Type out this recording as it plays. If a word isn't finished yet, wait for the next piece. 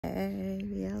Hey,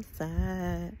 we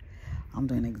outside. I'm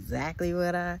doing exactly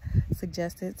what I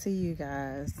suggested to you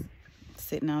guys.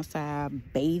 Sitting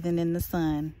outside, bathing in the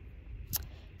sun,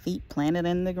 feet planted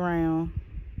in the ground,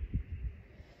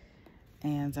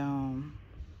 and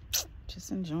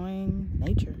just enjoying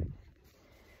nature.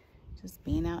 Just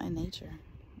being out in nature.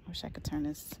 I wish I could turn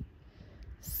this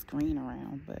screen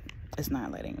around, but it's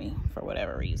not letting me for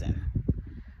whatever reason.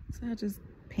 So I'll just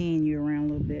pan you around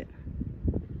a little bit.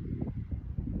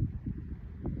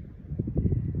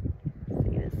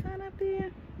 See the sun up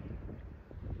there?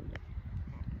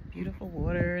 Beautiful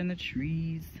water and the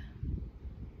trees.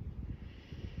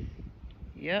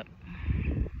 Yep.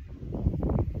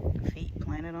 Feet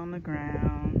planted on the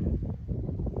ground.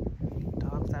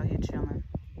 Dogs out here chilling.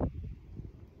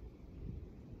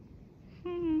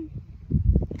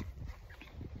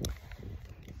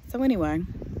 So anyway,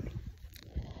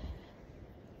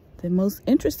 the most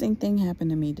interesting thing happened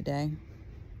to me today.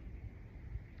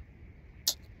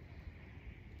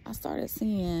 I started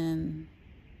seeing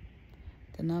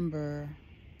the number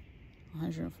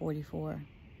 144.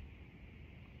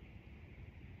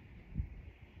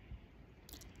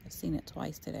 I've seen it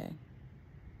twice today.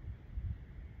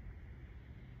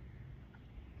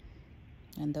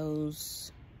 And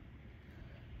those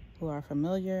who are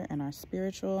familiar and are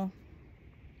spiritual,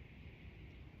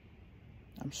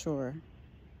 I'm sure,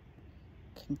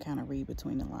 can kind of read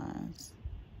between the lines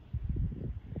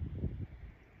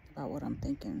about what I'm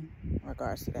thinking in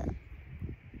regards to that.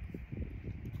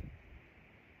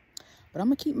 But I'm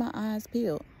going to keep my eyes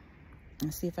peeled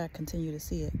and see if I continue to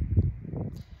see it.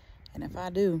 And if I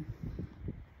do,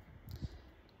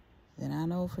 then I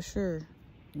know for sure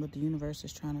what the universe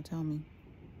is trying to tell me.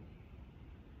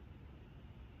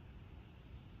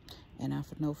 And I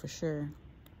know for sure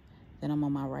that I'm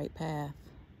on my right path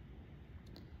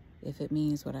if it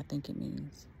means what I think it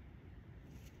means.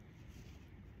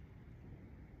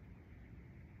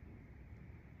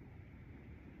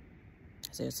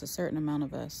 There's a certain amount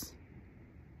of us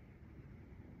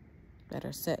that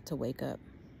are set to wake up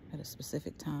at a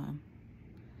specific time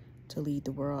to lead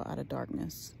the world out of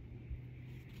darkness.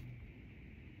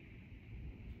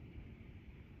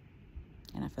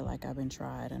 And I feel like I've been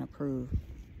tried and approved.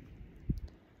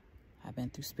 I've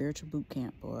been through spiritual boot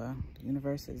camp, boy. The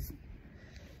universe has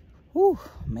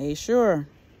made sure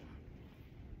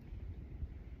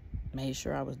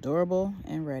I was durable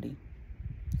and ready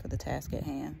for the task at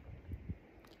hand.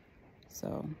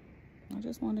 So I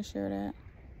just wanted to share that.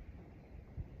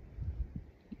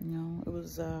 You know, it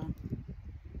was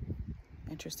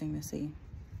interesting to see.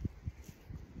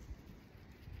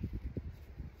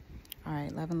 All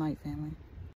right, love and light, family.